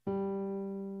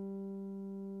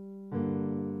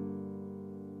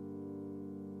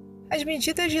As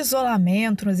medidas de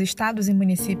isolamento nos estados e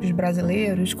municípios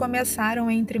brasileiros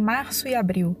começaram entre março e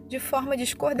abril, de forma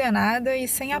descoordenada e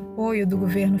sem apoio do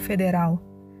governo federal.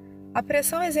 A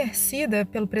pressão exercida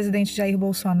pelo presidente Jair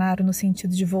Bolsonaro no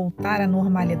sentido de voltar à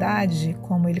normalidade,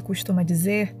 como ele costuma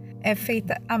dizer, é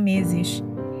feita há meses.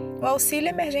 O auxílio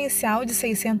emergencial de R$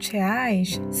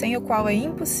 600, sem o qual é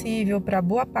impossível para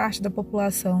boa parte da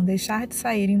população deixar de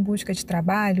sair em busca de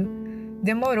trabalho,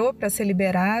 demorou para ser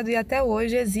liberado e até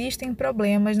hoje existem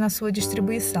problemas na sua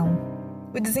distribuição.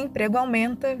 O desemprego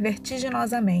aumenta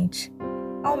vertiginosamente.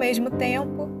 Ao mesmo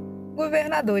tempo,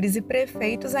 governadores e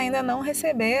prefeitos ainda não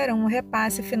receberam o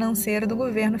repasse financeiro do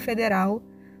governo federal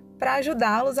para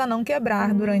ajudá-los a não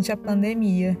quebrar durante a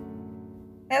pandemia.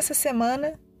 Essa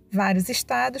semana, vários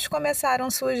estados começaram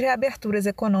suas reaberturas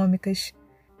econômicas.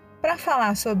 Para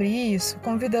falar sobre isso,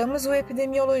 convidamos o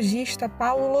epidemiologista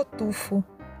Paulo Lotufo,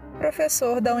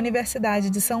 professor da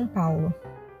Universidade de São Paulo.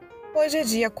 Hoje é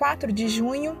dia 4 de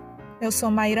junho, eu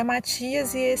sou Maíra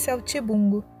Matias e esse é o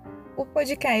Tibungo, o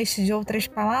podcast de outras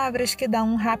palavras que dá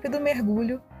um rápido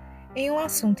mergulho em um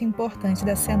assunto importante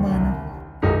da semana.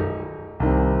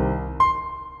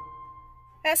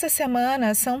 Essa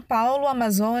semana, São Paulo,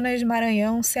 Amazonas,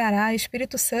 Maranhão, Ceará,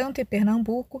 Espírito Santo e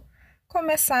Pernambuco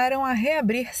começaram a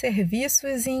reabrir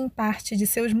serviços em parte de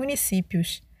seus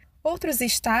municípios. Outros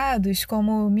estados,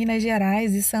 como Minas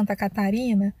Gerais e Santa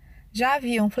Catarina, já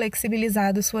haviam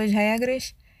flexibilizado suas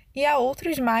regras e há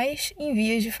outros mais em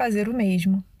vias de fazer o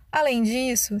mesmo. Além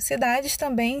disso, cidades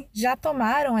também já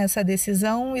tomaram essa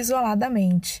decisão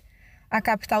isoladamente. A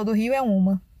capital do Rio é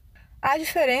uma. Há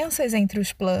diferenças entre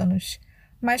os planos,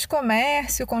 mas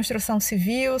comércio, construção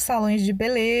civil, salões de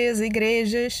beleza,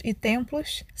 igrejas e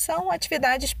templos são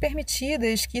atividades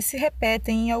permitidas que se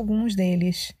repetem em alguns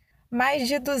deles. Mais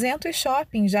de 200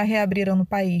 shoppings já reabriram no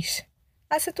país.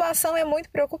 A situação é muito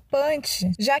preocupante,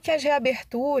 já que as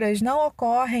reaberturas não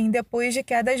ocorrem depois de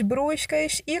quedas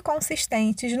bruscas e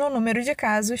consistentes no número de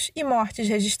casos e mortes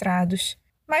registrados.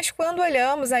 Mas quando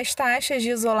olhamos as taxas de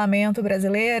isolamento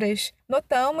brasileiras,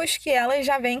 notamos que elas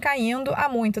já vêm caindo há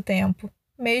muito tempo,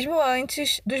 mesmo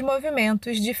antes dos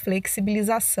movimentos de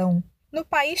flexibilização. No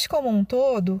país como um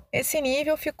todo, esse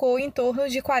nível ficou em torno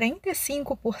de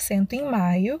 45% em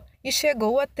maio e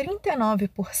chegou a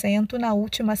 39% na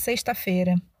última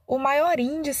sexta-feira. O maior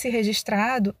índice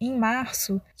registrado, em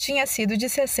março, tinha sido de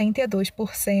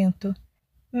 62%.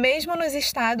 Mesmo nos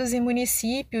estados e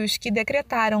municípios que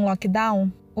decretaram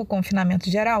lockdown, o confinamento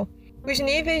geral, os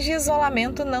níveis de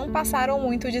isolamento não passaram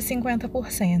muito de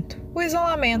 50%. O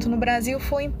isolamento no Brasil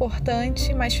foi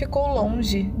importante, mas ficou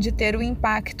longe de ter o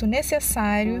impacto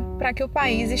necessário para que o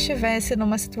país estivesse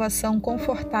numa situação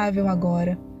confortável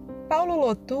agora. Paulo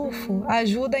Lotufo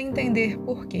ajuda a entender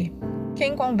por quê.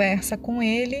 Quem conversa com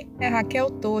ele é Raquel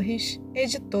Torres,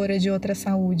 editora de Outra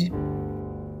Saúde.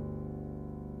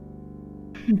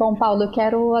 Bom, Paulo, eu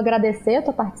quero agradecer a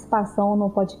tua participação no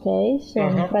podcast. É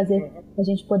um prazer a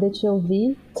gente poder te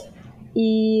ouvir.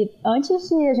 E antes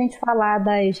de a gente falar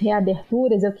das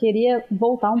reaberturas, eu queria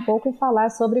voltar um pouco e falar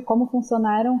sobre como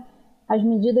funcionaram as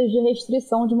medidas de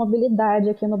restrição de mobilidade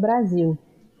aqui no Brasil.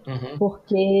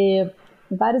 Porque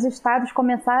vários estados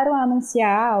começaram a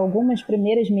anunciar algumas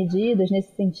primeiras medidas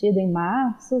nesse sentido em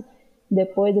março.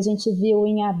 Depois a gente viu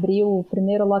em abril o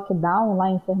primeiro lockdown lá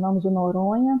em Fernando de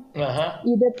Noronha.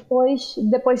 E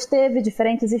depois teve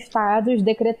diferentes estados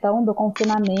decretando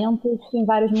confinamentos em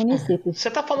vários municípios. Você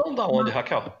está falando da onde,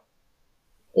 Raquel?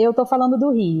 Eu estou falando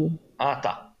do Rio. Ah,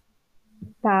 tá.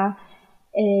 Tá.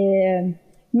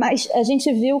 Mas a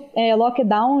gente viu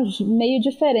lockdowns meio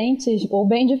diferentes, ou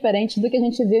bem diferentes do que a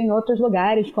gente viu em outros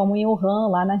lugares, como em Wuhan,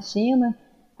 lá na China.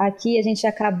 Aqui a gente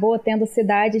acabou tendo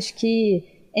cidades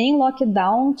que em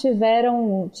lockdown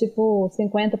tiveram tipo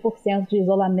 50% de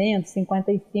isolamento,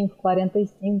 55%,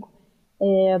 45%.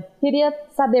 Queria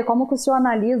saber como que o senhor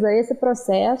analisa esse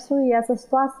processo e essa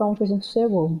situação que a gente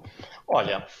chegou.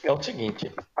 Olha, é o seguinte,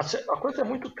 a coisa é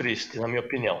muito triste, na minha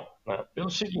opinião, né? Pelo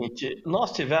seguinte,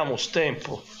 nós tivemos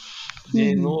tempo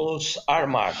de nos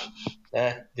armar,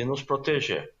 né? De nos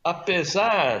proteger.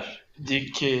 Apesar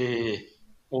de que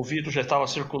o vírus já estava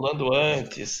circulando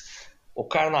antes, o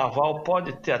carnaval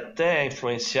pode ter até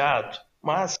influenciado,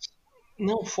 mas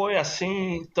não foi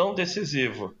assim tão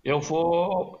decisivo. Eu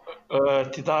vou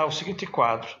te dar o seguinte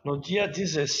quadro. No dia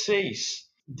 16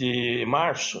 de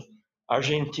março, a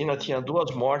Argentina tinha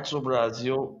 2 mortes, o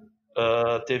Brasil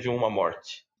teve 1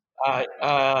 morte.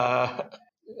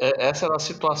 Essa era a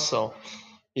situação.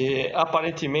 E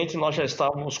aparentemente nós já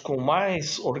estávamos com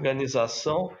mais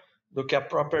organização do que a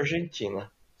própria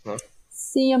Argentina, né?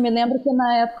 Sim, eu me lembro que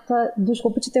na época,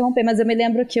 desculpa te interromper, mas eu me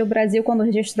lembro que o Brasil, quando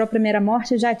registrou a primeira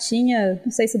morte, já tinha,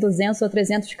 não sei se 200 ou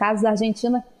 300 casos, a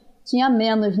Argentina tinha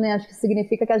menos, né? Acho que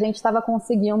significa que a gente estava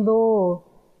conseguindo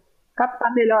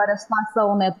captar melhor a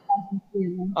situação, né, da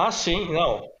Argentina. Ah, sim,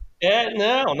 não.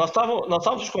 Não, nós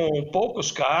estávamos com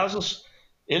poucos casos,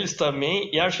 eles também,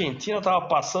 e a Argentina estava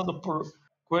passando por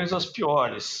coisas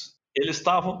piores. Eles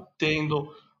estavam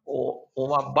tendo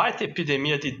uma baita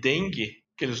epidemia de dengue,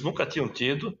 que eles nunca tinham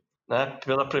tido, né?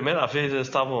 Pela primeira vez eles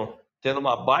estavam tendo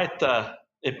uma baita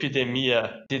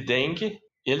epidemia de dengue,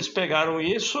 e eles pegaram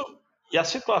isso, e a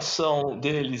situação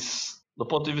deles, do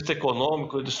ponto de vista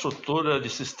econômico, de estrutura de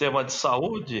sistema de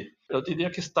saúde, eu diria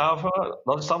que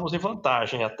nós estávamos em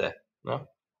vantagem até, né?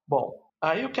 Bom,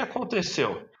 aí o que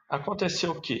aconteceu?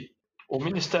 Aconteceu que o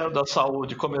Ministério da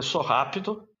Saúde começou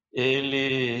rápido,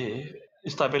 ele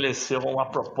estabeleceu uma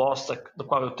proposta do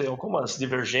qual eu tenho algumas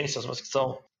divergências, mas que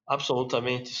são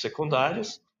absolutamente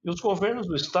secundárias, e os governos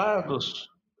do estado,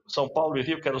 São Paulo e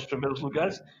Rio, que eram os primeiros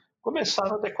lugares,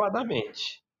 começaram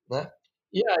adequadamente, né?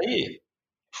 E aí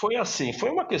foi assim,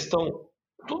 foi uma questão,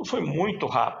 tudo foi muito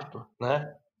rápido,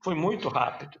 né? Foi muito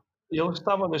rápido. Eu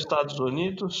estava nos Estados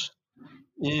Unidos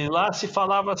e lá se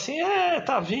falava assim,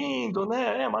 tá vindo,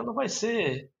 né? Mas não vai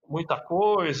ser muita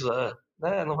coisa,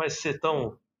 né? Não vai ser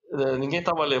tão... Ninguém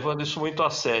estava levando isso muito a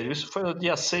sério. Isso foi no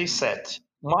dia 6, 7.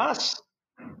 Mas,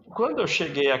 quando eu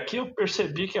cheguei aqui, eu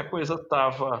percebi que a coisa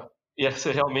ia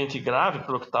ser realmente grave,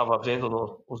 pelo que estava vendo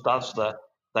nos dados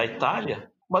da Itália.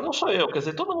 Mas não sou eu, quer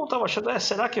dizer, todo mundo estava achando,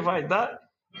 será que vai dar?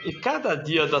 E cada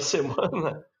dia da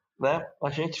semana, né, a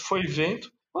gente foi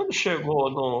vendo. Quando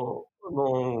chegou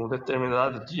num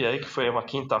determinado dia aí, que foi uma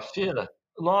quinta-feira,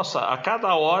 nossa, a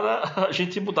cada hora a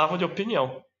gente mudava de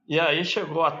opinião. E aí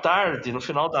chegou à tarde, no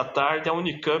final da tarde, a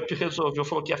Unicamp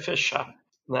falou que ia fechar,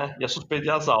 né? Ia suspender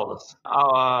as aulas.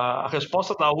 A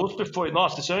resposta da USP foi,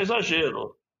 nossa, isso é um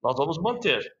exagero, nós vamos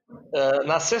manter.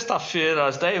 Na sexta-feira,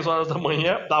 às 10 horas da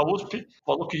manhã, da USP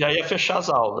falou que já ia fechar as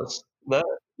aulas, né?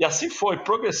 E assim foi,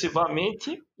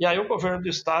 progressivamente, e aí o governo do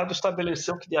estado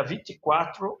estabeleceu que dia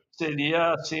 24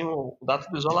 seria assim, o data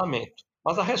do isolamento.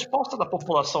 Mas a resposta da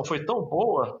população foi tão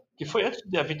boa que foi antes do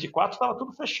dia 24, estava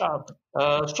tudo fechado.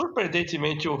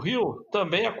 Surpreendentemente, o Rio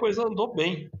também a coisa andou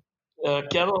bem,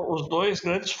 que eram os dois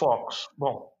grandes focos.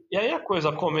 Bom, e aí a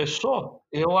coisa começou,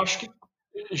 eu acho que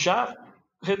já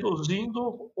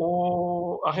reduzindo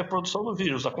a reprodução do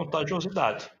vírus, a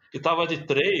contagiosidade, que estava de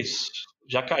 3,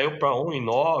 já caiu para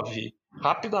 1,9,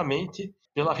 rapidamente,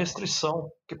 pela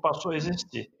restrição que passou a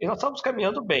existir. E nós estamos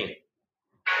caminhando bem,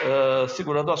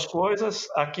 segurando as coisas.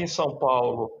 Aqui em São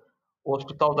Paulo, o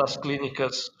Hospital das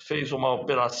Clínicas fez uma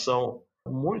operação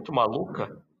muito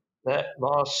maluca, né?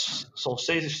 São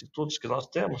 6 institutos que nós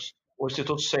temos. O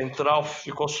Instituto Central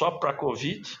ficou só para a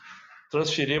Covid,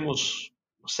 transferimos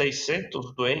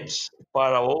 600 doentes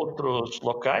para outros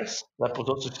locais, né, para os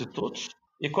outros institutos,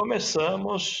 e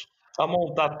começamos a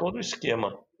montar todo o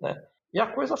esquema, né? E a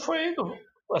coisa foi indo,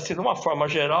 assim, de uma forma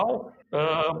geral,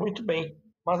 muito bem.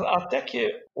 Mas até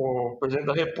que o presidente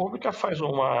da República faz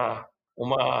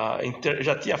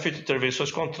já tinha feito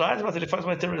intervenções contrárias, mas ele faz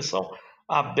uma intervenção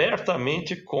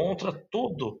abertamente contra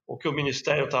tudo o que o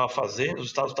Ministério estava fazendo, os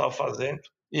Estados estavam fazendo.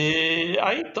 E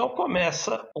aí então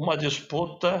começa uma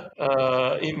disputa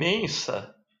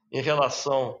imensa em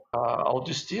relação ao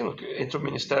destino entre o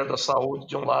Ministério da Saúde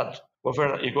de um lado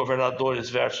e governadores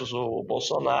versus o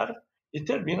Bolsonaro, e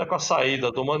termina com a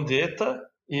saída do Mandetta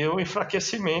e o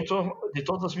enfraquecimento de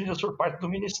todas as medidas por parte do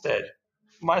Ministério.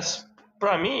 Mas,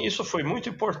 para mim, isso foi muito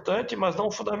importante, mas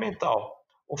não fundamental.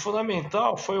 O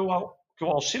fundamental foi que o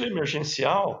auxílio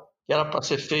emergencial, que era para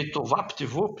ser feito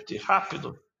vapt-vupt,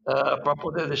 rápido, para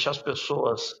poder deixar as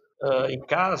pessoas em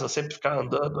casa, sempre ficar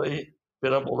andando aí,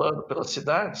 perambulando pelas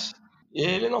cidades,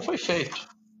 ele não foi feito.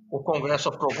 O Congresso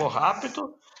aprovou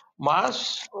rápido,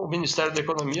 mas o Ministério da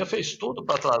Economia fez tudo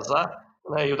para atrasar,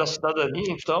 né? E o da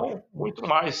Cidadania, então, muito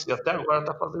mais, e até agora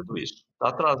está fazendo isso, está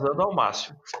atrasando ao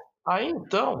máximo. Aí,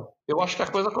 então, eu acho que a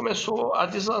coisa começou a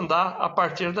desandar a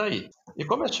partir daí. E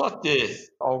começou a ter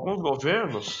alguns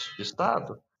governos de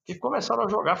Estado que começaram a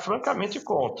jogar francamente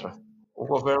contra. O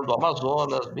governo do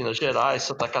Amazonas, Minas Gerais,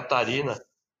 Santa Catarina,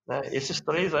 né? Esses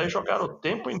 3 aí jogaram o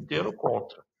tempo inteiro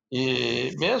contra.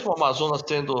 E mesmo o Amazonas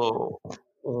tendo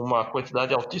uma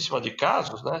quantidade altíssima de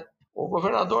casos, né? O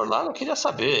governador lá não queria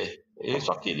saber. Ele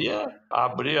só queria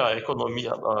abrir a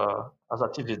economia, as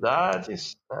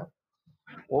atividades, né?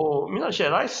 O Minas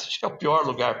Gerais acho que é o pior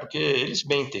lugar, porque eles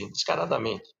mentem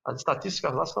descaradamente. As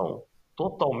estatísticas lá são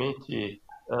totalmente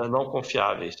não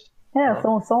confiáveis. Né?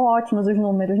 São ótimos os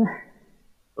números, né?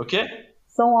 O quê?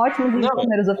 São ótimos os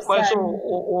números oficiais. Mas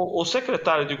o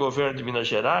secretário de governo de Minas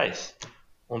Gerais,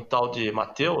 um tal de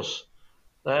Matheus,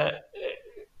 né,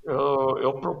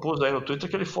 eu propus aí no Twitter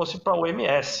que ele fosse para o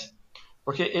OMS,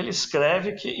 porque ele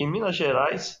escreve que em Minas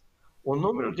Gerais o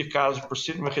número de casos por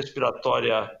síndrome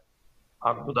respiratória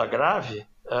aguda grave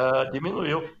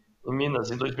diminuiu em Minas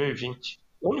em 2020.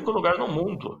 O único lugar no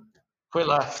mundo foi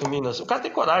lá em Minas. O cara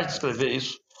tem coragem de escrever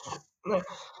isso, né?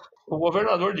 O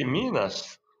governador de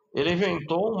Minas, ele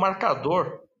inventou um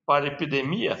marcador para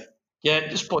epidemia, que é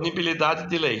disponibilidade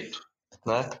de leito,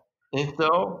 né?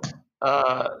 Então,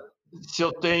 se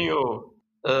eu tenho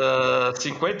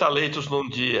 50 leitos num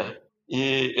dia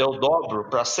e eu dobro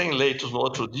para 100 leitos no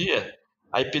outro dia,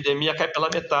 a epidemia cai pela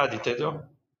metade, entendeu?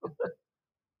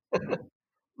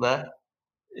 Né?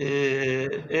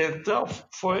 Então,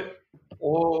 foi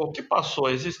o que passou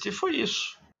a existir foi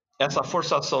isso. Essa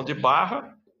forçação de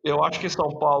barra. Eu acho que em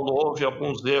São Paulo houve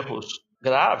alguns erros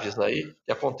graves aí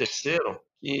que aconteceram,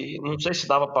 e não sei se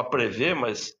dava para prever,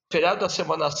 mas feriado da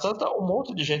Semana Santa, um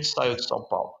monte de gente saiu de São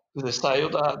Paulo. Quer dizer,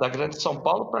 saiu da grande São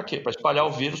Paulo para quê? Para espalhar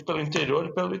o vírus pelo interior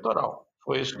e pelo litoral.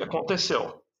 Foi isso que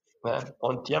aconteceu, né?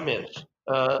 Onde tinha menos.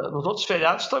 Nos outros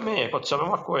feriados também aconteceu a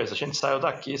mesma coisa. A gente saiu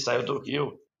daqui, saiu do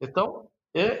Rio. Então,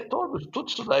 tudo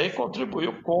isso daí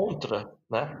contribuiu contra,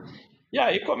 né? E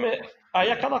aí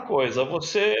aquela coisa,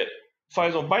 você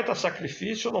faz um baita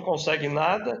sacrifício, não consegue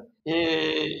nada,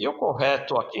 e o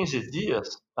correto há 15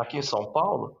 dias, aqui em São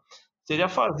Paulo, seria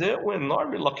fazer um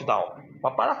enorme lockdown,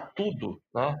 para parar tudo,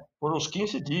 né, por uns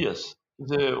 15 dias. Quer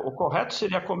dizer, o correto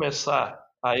seria começar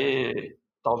aí,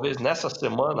 talvez nessa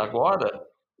semana agora,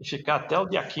 e ficar até o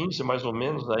dia 15, mais ou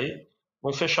menos, aí,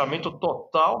 um fechamento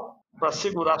total para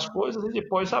segurar as coisas e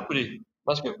depois abrir.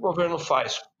 Mas o que o governo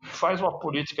faz? Faz uma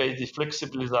política aí de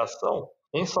flexibilização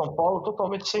em São Paulo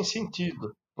totalmente sem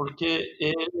sentido, porque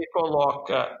ele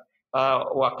coloca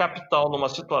a capital numa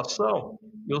situação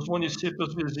e os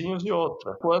municípios vizinhos em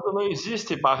outra, quando não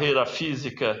existe barreira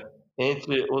física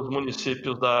entre os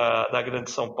municípios da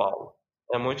Grande São Paulo.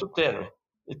 É muito tênue.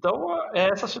 Então, é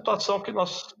essa situação que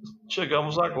nós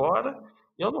chegamos agora,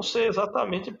 e eu não sei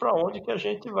exatamente para onde que a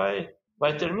gente vai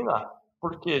terminar,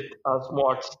 porque as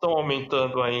mortes estão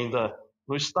aumentando ainda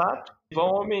no estado,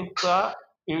 vão aumentar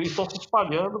e estão se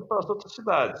espalhando para as outras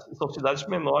cidades. São cidades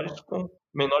menores, com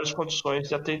menores condições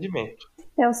de atendimento.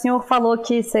 O senhor falou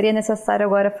que seria necessário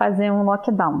agora fazer um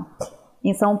lockdown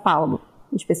em São Paulo,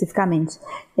 especificamente.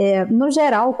 No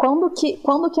geral, quando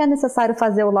que é necessário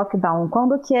fazer o lockdown?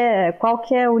 Qual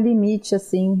que é o limite,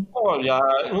 assim? Olha,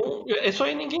 isso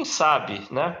aí ninguém sabe,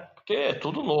 né? Porque é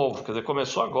tudo novo, quer dizer,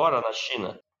 começou agora na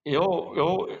China.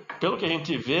 Pelo que a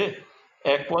gente vê,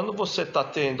 quando você está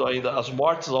tendo ainda as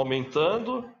mortes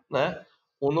aumentando, né?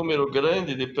 Um número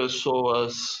grande de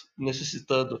pessoas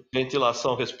necessitando de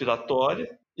ventilação respiratória,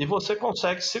 e você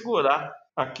consegue segurar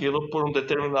aquilo por um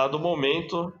determinado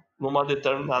momento, numa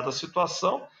determinada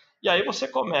situação, e aí você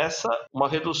começa uma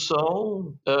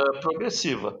redução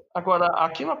progressiva. Agora,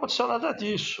 aqui não aconteceu nada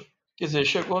disso. Quer dizer,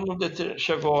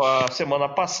 chegou a semana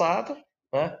passada,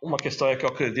 né? Uma questão é que eu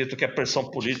acredito que a pressão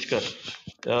política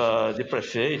de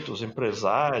prefeitos,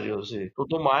 empresários e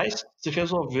tudo mais, se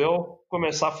resolveu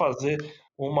começar a fazer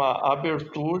uma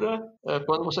abertura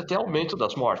quando você tem aumento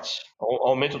das mortes,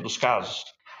 aumento dos casos.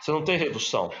 Você não tem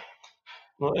redução.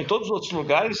 Em todos os outros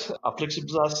lugares, a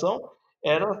flexibilização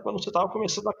era quando você estava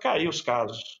começando a cair os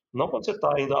casos, não quando você está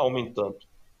ainda aumentando.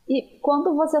 E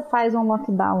quando você faz um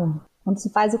lockdown, quando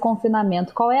se faz o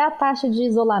confinamento, qual é a taxa de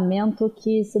isolamento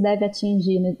que se deve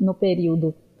atingir no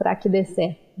período para que dê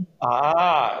certo?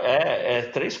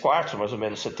 3/4, mais ou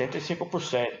menos,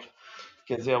 75%.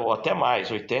 Quer dizer, ou até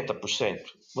mais, 80%.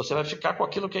 Você vai ficar com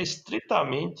aquilo que é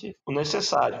estritamente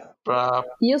necessário.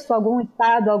 Isso algum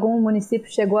estado, algum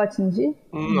município chegou a atingir?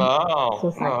 Não.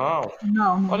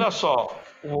 Olha só,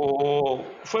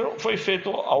 foi feito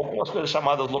algumas coisas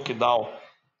chamadas lockdown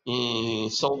em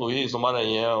São Luís, no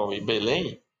Maranhão e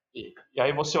Belém, e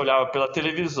aí você olhava pela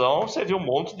televisão, você via um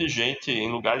monte de gente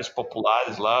em lugares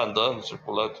populares lá, andando,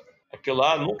 circulando. Aquilo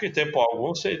lá, nunca em tempo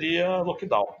algum, seria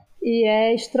lockdown. E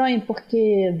é estranho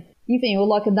porque, enfim, o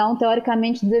lockdown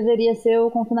teoricamente deveria ser o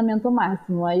confinamento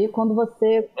máximo. Aí quando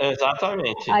você...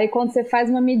 Exatamente. Aí quando você faz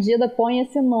uma medida, põe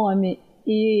esse nome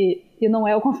e não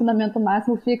é o confinamento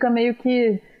máximo, fica meio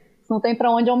que... Não tem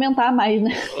para onde aumentar mais,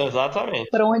 né? Exatamente.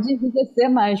 Para onde enriquecer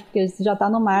mais, porque você já está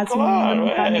no máximo. Claro,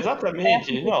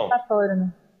 exatamente. Não.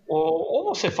 Né? Ou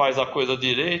você faz a coisa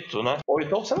direito, né? Ou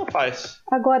então você não faz.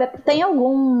 Agora, tem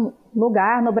algum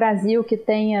lugar no Brasil que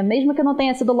tenha, mesmo que não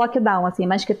tenha sido lockdown, assim,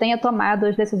 mas que tenha tomado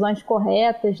as decisões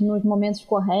corretas nos momentos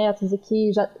corretos e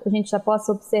que a gente já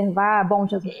possa observar bons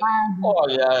resultados?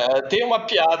 Olha, tem uma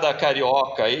piada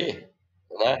carioca aí,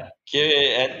 né?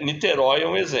 Que Niterói é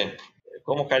um exemplo.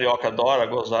 Como o carioca adora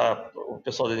gozar, o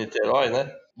pessoal de Niterói, né?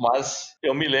 Mas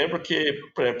eu me lembro que,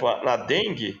 por exemplo, na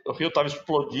dengue, o rio estava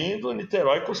explodindo,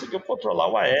 Niterói conseguiu controlar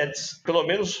o Aedes. Pelo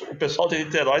menos o pessoal de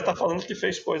Niterói está falando que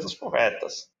fez coisas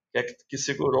corretas, que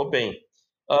segurou bem.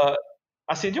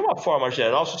 Assim, de uma forma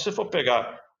geral, se você for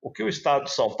pegar o que o estado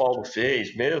de São Paulo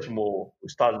fez, mesmo o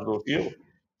estado do Rio,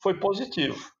 foi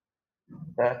positivo,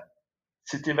 né?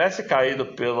 Se tivesse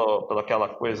caído pela aquela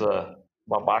coisa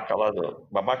babaca lá,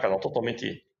 babaca não,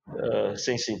 totalmente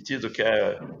sem sentido, que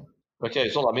é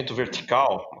isolamento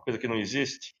vertical, uma coisa que não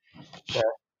existe,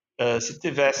 né? Se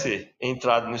tivesse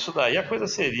entrado nisso daí, a coisa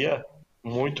seria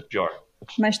muito pior.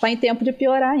 Mas está em tempo de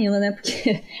piorar ainda, né?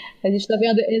 Porque a gente está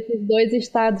vendo esses dois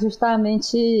estados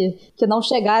justamente que não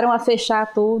chegaram a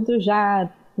fechar tudo,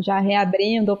 já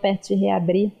reabrindo ou perto de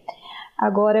reabrir.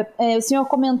 Agora, o senhor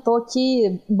comentou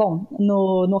que, bom,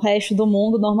 no resto do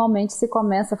mundo normalmente se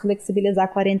começa a flexibilizar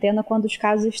a quarentena quando os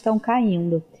casos estão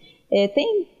caindo.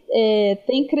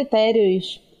 Tem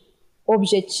critérios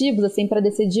objetivos assim para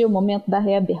decidir o momento da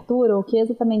reabertura? O que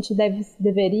exatamente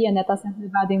deveria estar sendo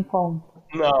levado em conta?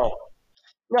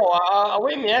 Não, a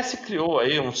OMS criou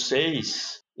aí uns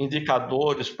 6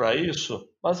 indicadores para isso,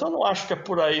 mas eu não acho que é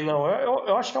por aí, não.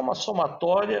 Eu acho que é uma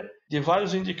somatória de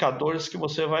vários indicadores que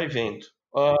você vai vendo.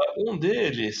 Um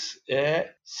deles é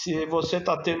se você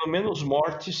está tendo menos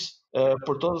mortes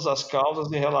por todas as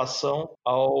causas em relação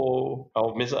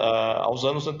aos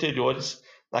anos anteriores,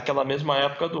 naquela mesma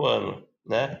época do ano,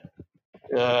 né?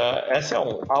 Essa é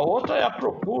uma. A outra é a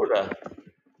procura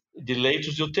de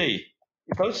leitos de UTI.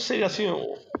 Então, isso seria assim,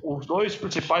 os dois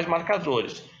principais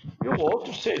marcadores. E o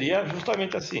outro seria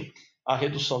justamente assim, a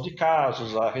redução de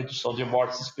casos, a redução de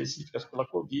mortes específicas pela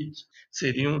Covid,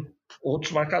 seriam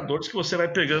outros marcadores que você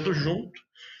vai pegando junto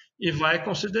e vai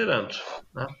considerando,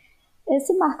 né?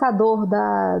 Esse marcador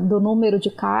do número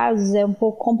de casos é um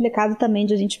pouco complicado também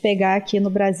de a gente pegar aqui no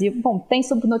Brasil. Bom, tem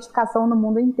subnotificação no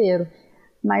mundo inteiro,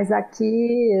 mas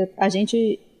aqui a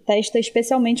gente testa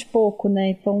especialmente pouco, né?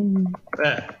 Então,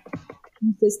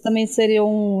 não sei se também seria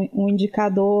um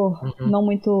indicador não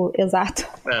muito exato.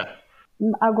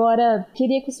 Agora,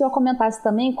 queria que o senhor comentasse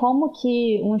também como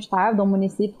que um estado, um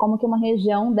município, como que uma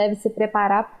região deve se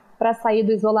preparar para sair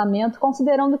do isolamento,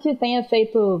 considerando que tenha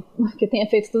feito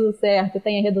tudo certo e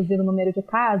tenha reduzido o número de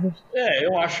casos?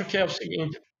 Eu acho que é o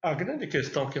seguinte, a grande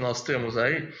questão que nós temos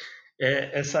aí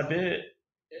é saber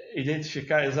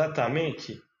identificar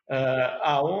exatamente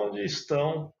aonde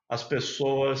estão as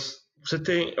pessoas.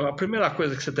 A primeira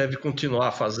coisa que você deve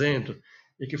continuar fazendo,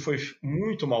 e que foi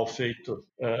muito mal feito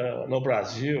no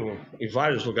Brasil, em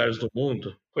vários lugares do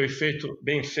mundo, foi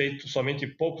bem feito somente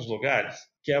em poucos lugares,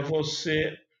 que é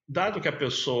você, dado que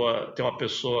tem uma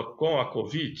pessoa com a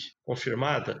Covid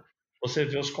confirmada, você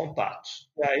vê os contatos.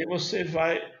 E aí você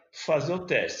vai fazer o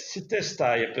teste. Se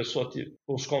testar e a pessoa,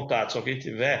 os contatos, alguém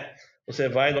tiver, você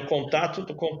vai no contato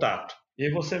do contato. E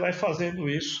aí você vai fazendo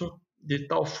isso de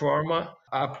tal forma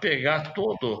a pegar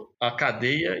toda a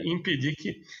cadeia e impedir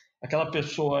que aquela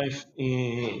pessoa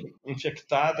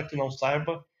infectada, que não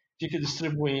saiba, fique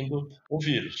distribuindo o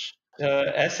vírus.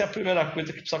 Essa é a primeira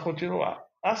coisa que precisa continuar.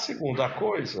 A segunda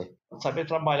coisa é saber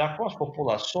trabalhar com as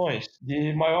populações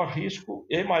de maior risco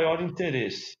e maior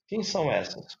interesse. Quem são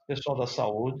essas? O pessoal da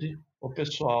saúde, o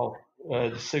pessoal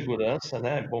de segurança,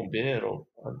 né, bombeiro,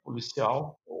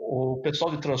 policial, o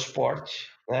pessoal de transporte,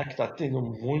 né, que está tendo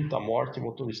muita morte,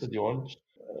 motorista de ônibus,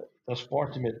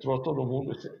 transporte, metrô, todo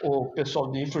mundo, o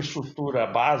pessoal de infraestrutura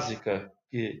básica,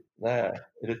 né,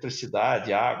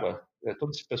 eletricidade, água,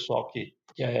 todo esse pessoal que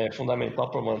é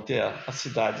fundamental para manter as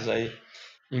cidades aí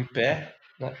em pé,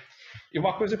 né? E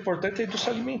uma coisa importante é a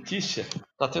indústria alimentícia.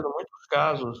 Está tendo muitos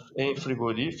casos em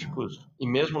frigoríficos e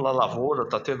mesmo na lavoura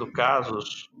está tendo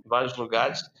casos em vários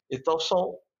lugares. Então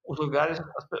são os lugares,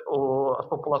 as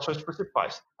populações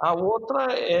principais. A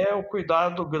outra é o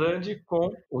cuidado grande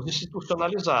com os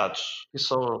institucionalizados, que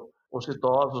são os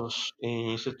idosos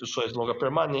em instituições de longa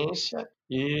permanência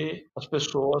e as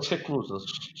pessoas reclusas,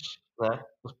 né,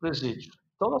 nos presídios.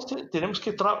 Então nós teremos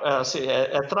que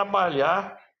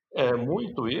trabalhar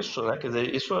muito isso, né? Quer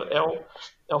dizer, isso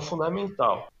é o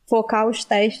fundamental. Focar os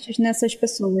testes nessas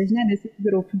pessoas, né? Nesse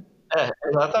grupo.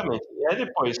 Exatamente. E aí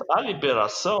depois, a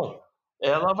liberação,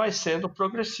 ela vai sendo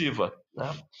progressiva, né?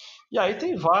 E aí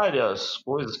tem várias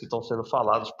coisas que estão sendo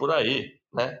faladas por aí,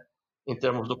 né? em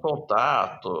termos do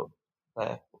contato,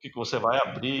 né? O que você vai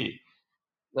abrir,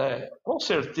 né? Com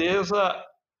certeza,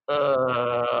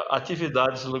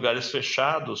 atividades em lugares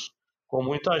fechados, com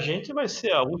muita gente, vai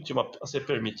ser a última a ser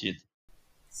permitida.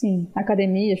 Sim,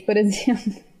 academias, por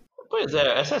exemplo. Pois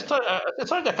é, essa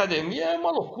história de academia é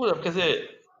uma loucura, quer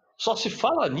dizer, só se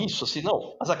fala nisso, assim,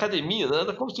 não, as academias, né,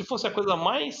 é como se fosse a coisa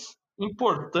mais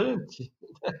importante.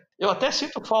 Eu até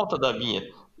sinto falta da minha,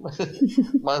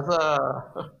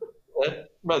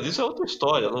 mas isso é outra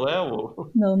história, não é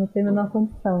o... Não tem a menor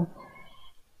condição.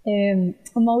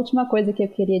 Uma última coisa que eu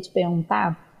queria te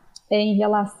perguntar é em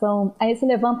relação a esse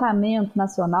levantamento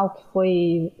nacional que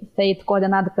foi feito,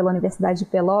 coordenado pela Universidade de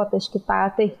Pelotas, que está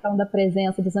atestando a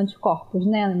presença dos anticorpos,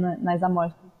 né, nas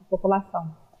amostras da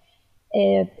população.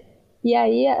 E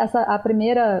aí a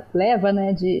primeira leva,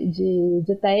 né,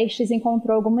 de testes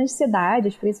encontrou algumas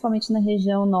cidades, principalmente na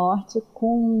região norte,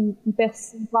 com um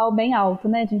percentual bem alto,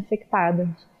 né, de infectadas.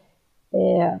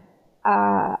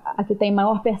 A que tem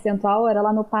maior percentual era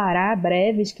lá no Pará,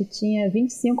 Breves, que tinha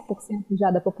 25% já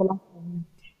da população.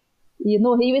 E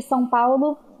no Rio e São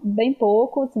Paulo, bem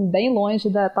pouco, assim, bem longe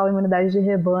da tal imunidade de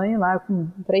rebanho, lá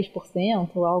com 3%,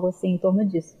 algo assim, em torno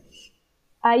disso.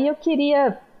 Aí eu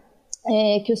queria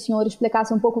que o senhor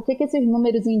explicasse um pouco o que esses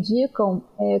números indicam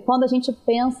quando a gente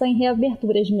pensa em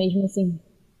reaberturas mesmo, assim.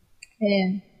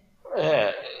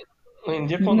 Não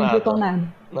indicam nada.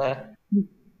 Né?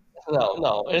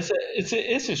 Não.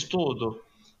 Esse estudo,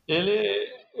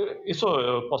 isso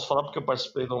eu posso falar porque eu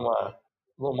participei de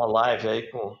uma live aí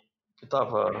que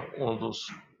estava um dos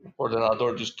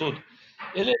coordenadores do estudo.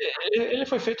 Ele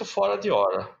foi feito fora de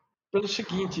hora. Pelo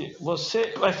seguinte,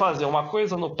 você vai fazer uma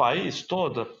coisa no país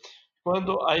todo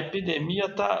quando a epidemia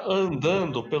está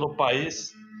andando pelo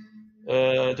país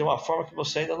de uma forma que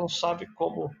você ainda não sabe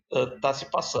como está se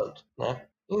passando, né?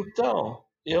 Então,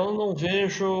 eu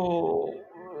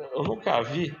nunca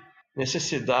vi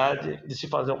necessidade de se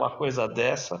fazer uma coisa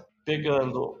dessa,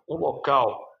 pegando um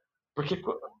local, porque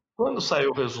quando saiu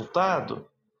o resultado,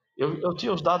 eu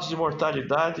tinha os dados de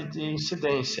mortalidade e de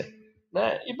incidência,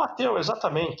 né? E bateu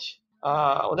exatamente.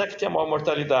 Onde é que tinha a maior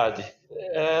mortalidade?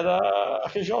 Era a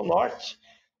região norte,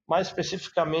 mais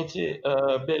especificamente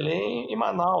Belém e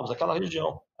Manaus, aquela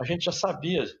região. A gente já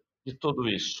sabia de tudo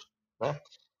isso, né?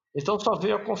 Então só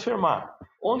veio a confirmar.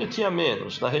 Onde tinha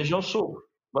menos? Na região sul.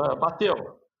 Bateu.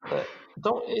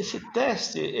 Então esse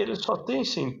teste ele só tem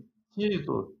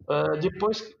sentido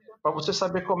depois para você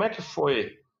saber como é que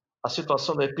foi a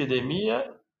situação da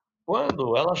epidemia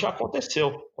quando ela já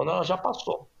aconteceu, quando ela já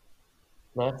passou,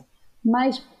 né?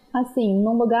 Mas, assim,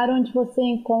 num lugar onde você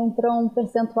encontra um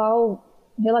percentual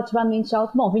relativamente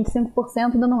alto, bom,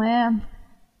 25% ainda não é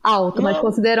alto, mas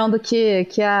considerando que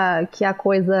a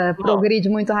coisa progride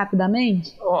muito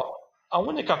rapidamente? A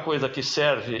única coisa que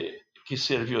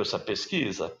serviu essa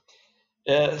pesquisa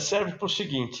serve para o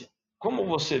seguinte: como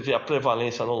você vê a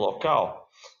prevalência no local,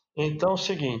 então é o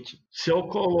seguinte, se eu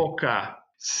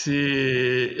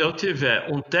tiver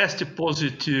um teste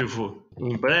positivo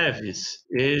em Breves,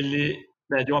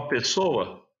 de uma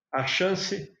pessoa, a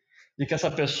chance de que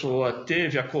essa pessoa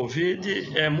teve a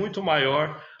Covid é muito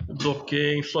maior do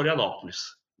que em Florianópolis,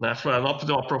 né? Florianópolis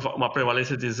deu uma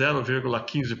prevalência de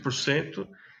 0,15%,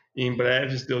 e em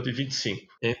Breves deu de 25%.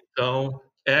 Então,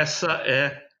 essa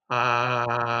é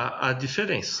a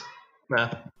diferença, né?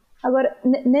 Agora,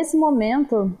 nesse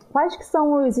momento, quais que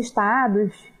são os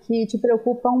estados que te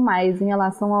preocupam mais em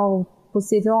relação ao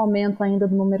possível aumento ainda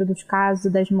do número dos casos e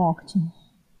das mortes?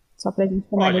 Só para a gente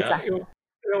finalizar. Olha,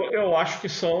 eu acho que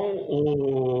são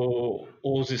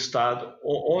os estados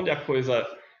onde a coisa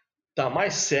está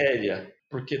mais séria,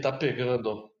 porque está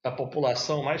pegando a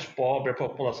população mais pobre, a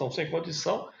população sem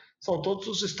condição, são todos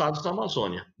os estados da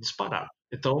Amazônia, disparados.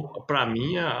 Então, para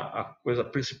mim, a coisa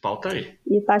principal está aí.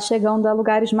 E está chegando a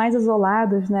lugares mais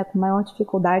isolados, né, com maior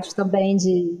dificuldade também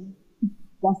de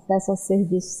acesso ao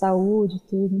serviço de saúde,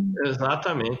 tudo.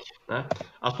 Exatamente, né?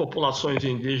 As populações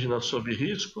indígenas sob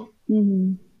risco.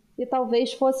 Uhum. E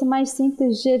talvez fosse mais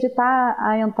simples de evitar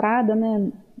a entrada,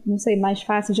 né? Não sei, mais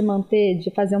fácil de manter, de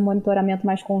fazer um monitoramento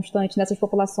mais constante nessas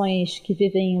populações que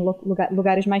vivem em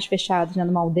lugares mais fechados, né,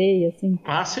 numa aldeia, assim.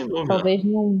 Sem dúvida. Talvez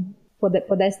não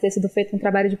pudesse ter sido feito um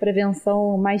trabalho de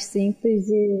prevenção mais simples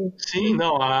e... Sim,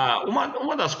 não,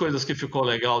 uma das coisas que ficou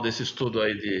legal desse estudo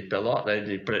aí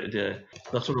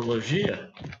da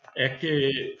sorologia é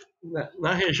que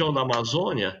na região da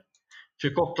Amazônia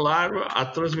ficou claro a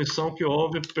transmissão que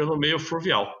houve pelo meio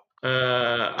fluvial.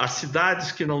 As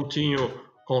cidades que não tinham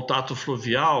contato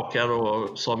fluvial, que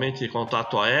eram somente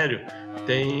contato aéreo,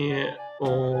 têm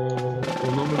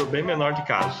um número bem menor de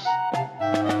casos.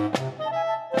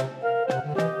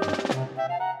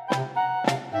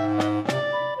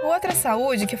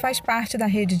 Saúde, que faz parte da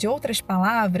rede de Outras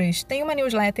Palavras, tem uma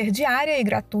newsletter diária e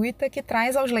gratuita que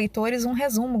traz aos leitores um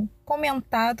resumo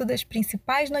comentado das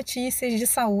principais notícias de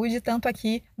saúde, tanto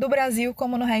aqui do Brasil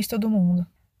como no resto do mundo.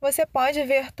 Você pode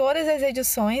ver todas as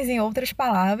edições em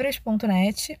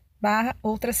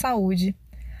outraspalavras.net/outrasaúde.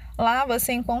 Lá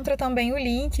você encontra também o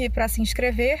link para se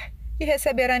inscrever e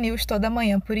receber a news toda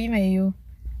manhã por e-mail.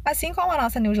 Assim como a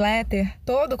nossa newsletter,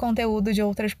 todo o conteúdo de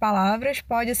Outras Palavras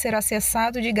pode ser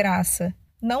acessado de graça.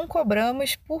 Não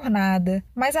cobramos por nada,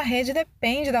 mas a rede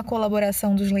depende da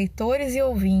colaboração dos leitores e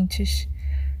ouvintes.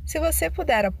 Se você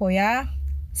puder apoiar,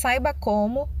 saiba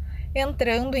como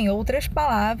entrando em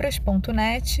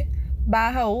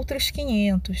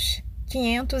outraspalavras.net/outros500.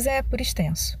 500 é por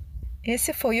extenso.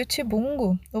 Esse foi o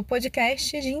Tibungo, o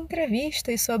podcast de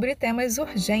entrevistas sobre temas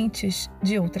urgentes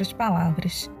de Outras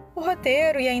Palavras. O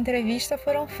roteiro e a entrevista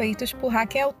foram feitos por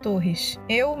Raquel Torres.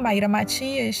 Eu, Maíra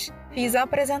Matias, fiz a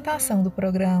apresentação do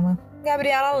programa.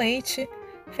 Gabriela Leite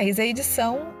fez a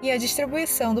edição e a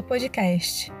distribuição do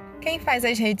podcast. Quem faz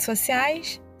as redes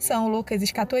sociais são Lucas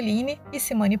Scatolini e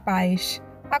Simone Paes.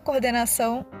 A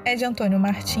coordenação é de Antônio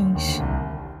Martins.